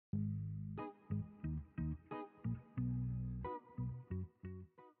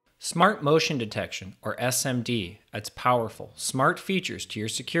Smart Motion Detection, or SMD, adds powerful, smart features to your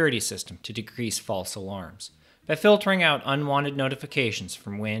security system to decrease false alarms. By filtering out unwanted notifications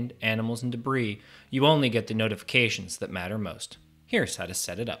from wind, animals, and debris, you only get the notifications that matter most. Here's how to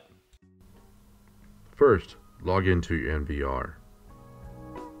set it up. First, log into your NVR.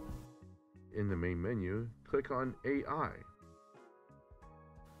 In the main menu, click on AI.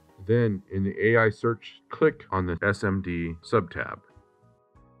 Then, in the AI search, click on the SMD subtab.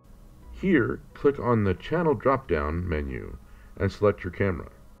 Here, click on the channel drop-down menu and select your camera.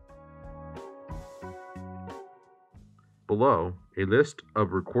 Below, a list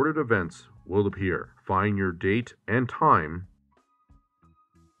of recorded events will appear. Find your date and time,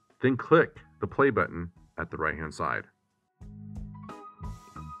 then click the play button at the right-hand side.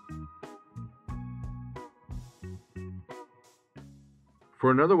 For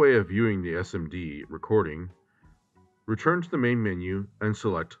another way of viewing the SMD recording, return to the main menu and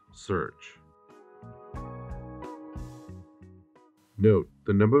select Search. Note,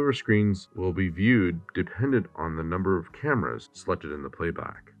 the number of screens will be viewed dependent on the number of cameras selected in the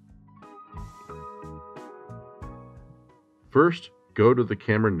playback. First, go to the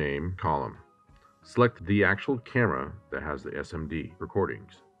camera name column. Select the actual camera that has the SMD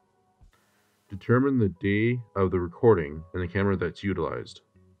recordings. Determine the day of the recording and the camera that's utilized.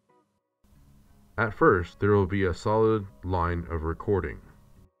 At first, there will be a solid line of recording.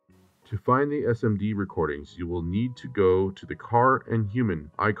 To find the SMD recordings, you will need to go to the car and human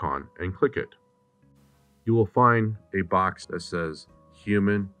icon and click it. You will find a box that says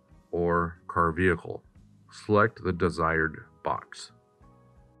human or car vehicle. Select the desired box.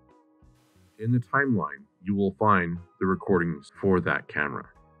 In the timeline, you will find the recordings for that camera.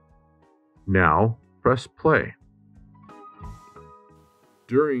 Now, press play.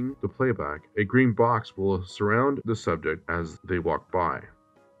 During the playback, a green box will surround the subject as they walk by.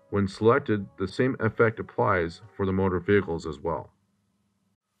 When selected, the same effect applies for the motor vehicles as well.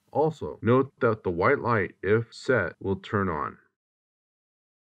 Also, note that the white light, if set, will turn on.